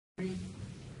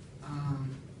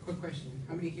quick question.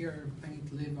 How many here are planning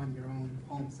to live on your own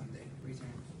home someday? Raise your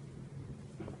hand.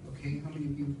 Okay, how many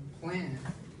of you plan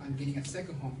on getting a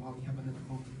second home while you have another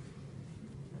home?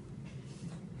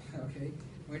 Okay,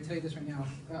 I'm going to tell you this right now.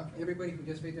 Everybody who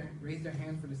just raised their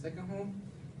hand for the second home,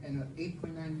 and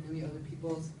 8.9 million other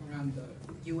people around the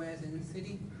U.S. and the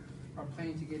city are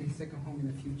planning to get a second home in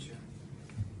the future.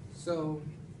 So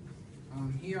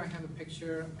here I have a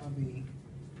picture of a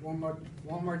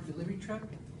Walmart delivery truck.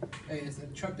 It's a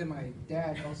truck that my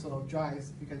dad also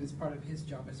drives because it's part of his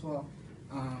job as well.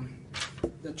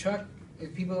 The truck,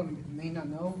 if people may not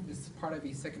know, is part of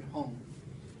a second home.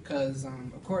 Because,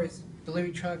 of course,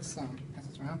 delivery trucks, pass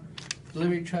this around.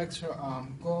 Delivery trucks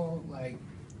go like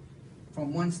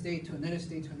from one state to another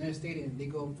state to another state, and they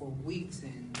go for weeks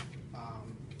and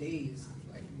days,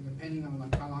 like depending on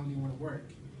like how long they want to work.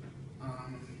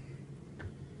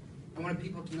 I want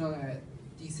people to know that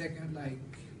the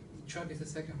truck is a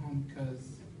second home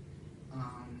because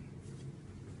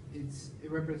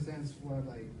it represents what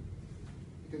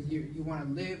because you want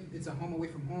to live. It's a home away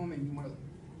from home, and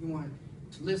you want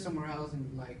to live somewhere else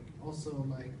and also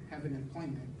have an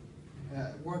employment,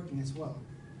 working as well.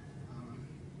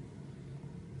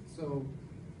 So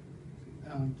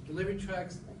delivery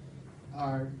trucks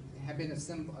have been a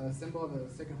symbol of the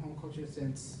second home culture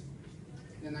since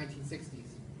the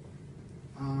 1960s.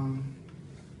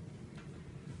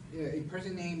 A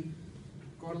person named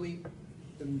Gottlieb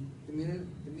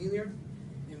Daimler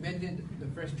invented the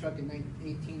first truck in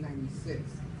 1896,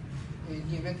 and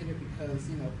he invented it because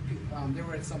there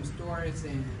were some stores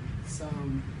and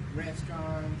some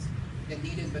restaurants that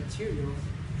needed materials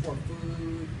for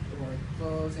food or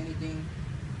clothes, anything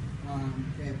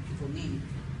that people need.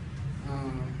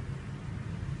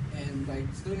 And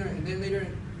sooner, and then later,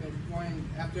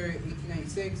 after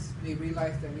 1896, they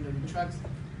realized that the trucks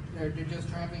they're just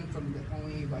traveling from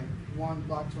only one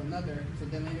block to another. So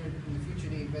then later in the future,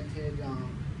 they invented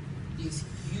these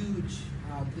huge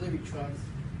delivery trucks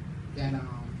that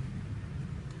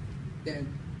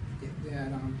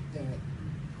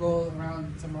go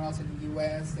around somewhere else in the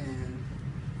U.S. and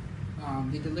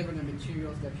they deliver the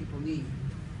materials that people need.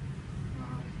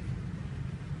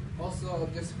 Also,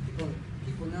 just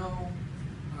people know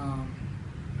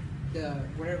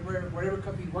whatever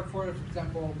company you work for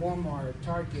example, Walmart,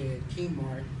 Target,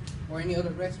 Kmart, or any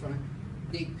other restaurant,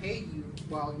 they pay you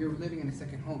while you're living in a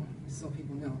second home, so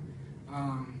people know.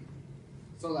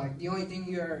 So the only thing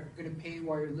you're going to pay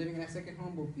while you're living in a second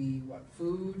home will be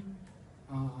food,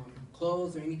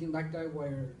 clothes, or anything like that while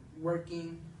you're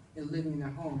working and living in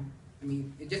that home. I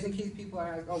mean, just in case people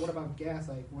ask, oh, what about gas?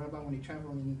 What about when you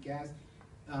travel and you need gas?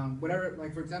 Whatever,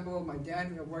 for example, my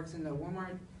dad works in the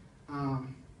Walmart.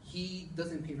 He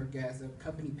doesn't pay for gas. The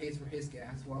company pays for his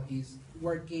gas while he's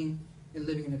working and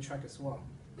living in a truck as well.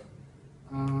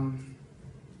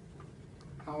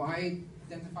 How I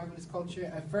identify with this culture,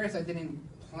 at first I didn't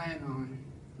plan on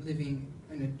living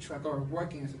in a truck or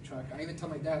working as a truck. I even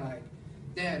told my dad,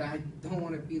 Dad, I don't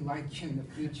want to be like you in the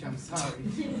future, I'm sorry.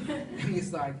 And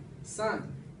he's like,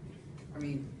 son, I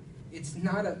mean, it's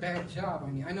not a bad job. I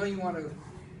mean, I know you want to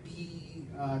be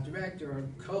a director or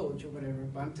coach or whatever,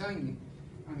 but I'm telling you,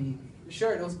 I mean,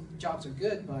 sure, those jobs are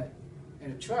good, but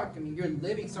in a truck, I mean, you're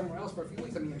living somewhere else for a few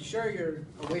weeks. I mean, sure, you're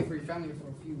away from your family for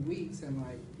a few weeks, and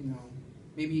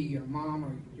maybe your mom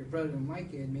or your brother don't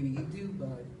like it, maybe you do,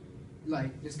 but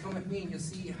just come with me and you'll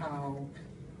see how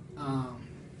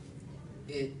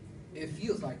it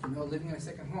feels like, living in a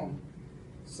second home.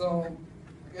 So,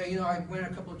 I went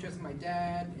on a couple of trips with my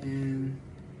dad, and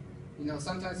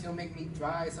sometimes he'll make me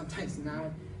drive, sometimes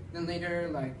not. Then later,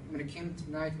 when it came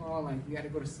to nightfall, we had to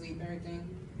go to sleep and everything.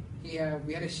 We had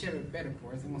to share a bed, of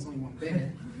course. There was only one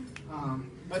bed,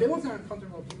 but it wasn't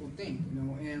uncomfortable. People think,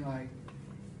 and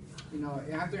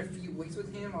after a few weeks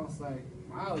with him, I was like,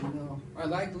 wow, I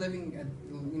like living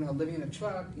living in a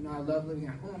truck. I love living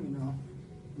at home.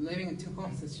 Living in two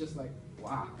homes is just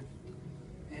wow.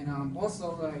 And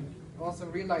also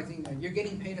realizing that you're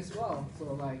getting paid as well.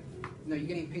 So you're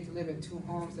getting paid to live in two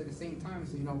homes at the same time.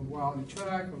 So while in the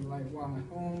truck or while at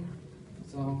home.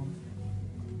 So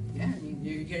yeah, I mean,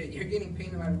 you're getting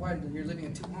paid no matter what. You're living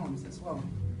in two homes as well.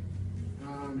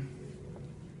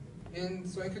 And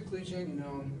so in conclusion,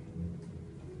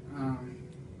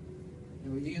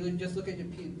 you just look at your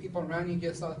people around you.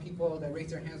 Just saw people that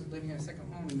raise their hands living in a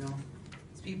second home.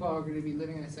 These people are going to be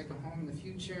living in a second home in the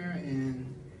future,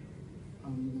 and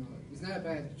it's not a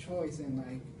bad choice.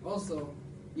 And also,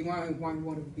 you want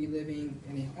to be living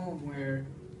in a home where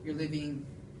you're living,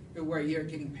 where you're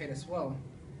getting paid as well.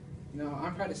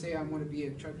 I'm proud to say I want to be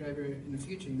a truck driver in the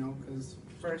future. Because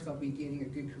first I'll be getting a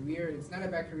good career. It's not a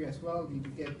bad career as well. You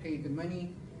get paid good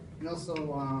money. And also,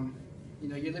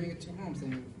 you're living in two homes,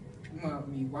 and well,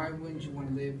 I mean, why wouldn't you want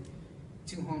to live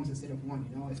two homes instead of one?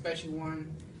 Especially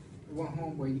one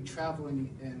home where you travel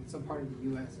in some part of the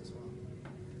U.S. as well.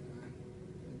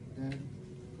 That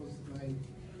was my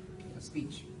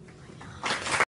speech.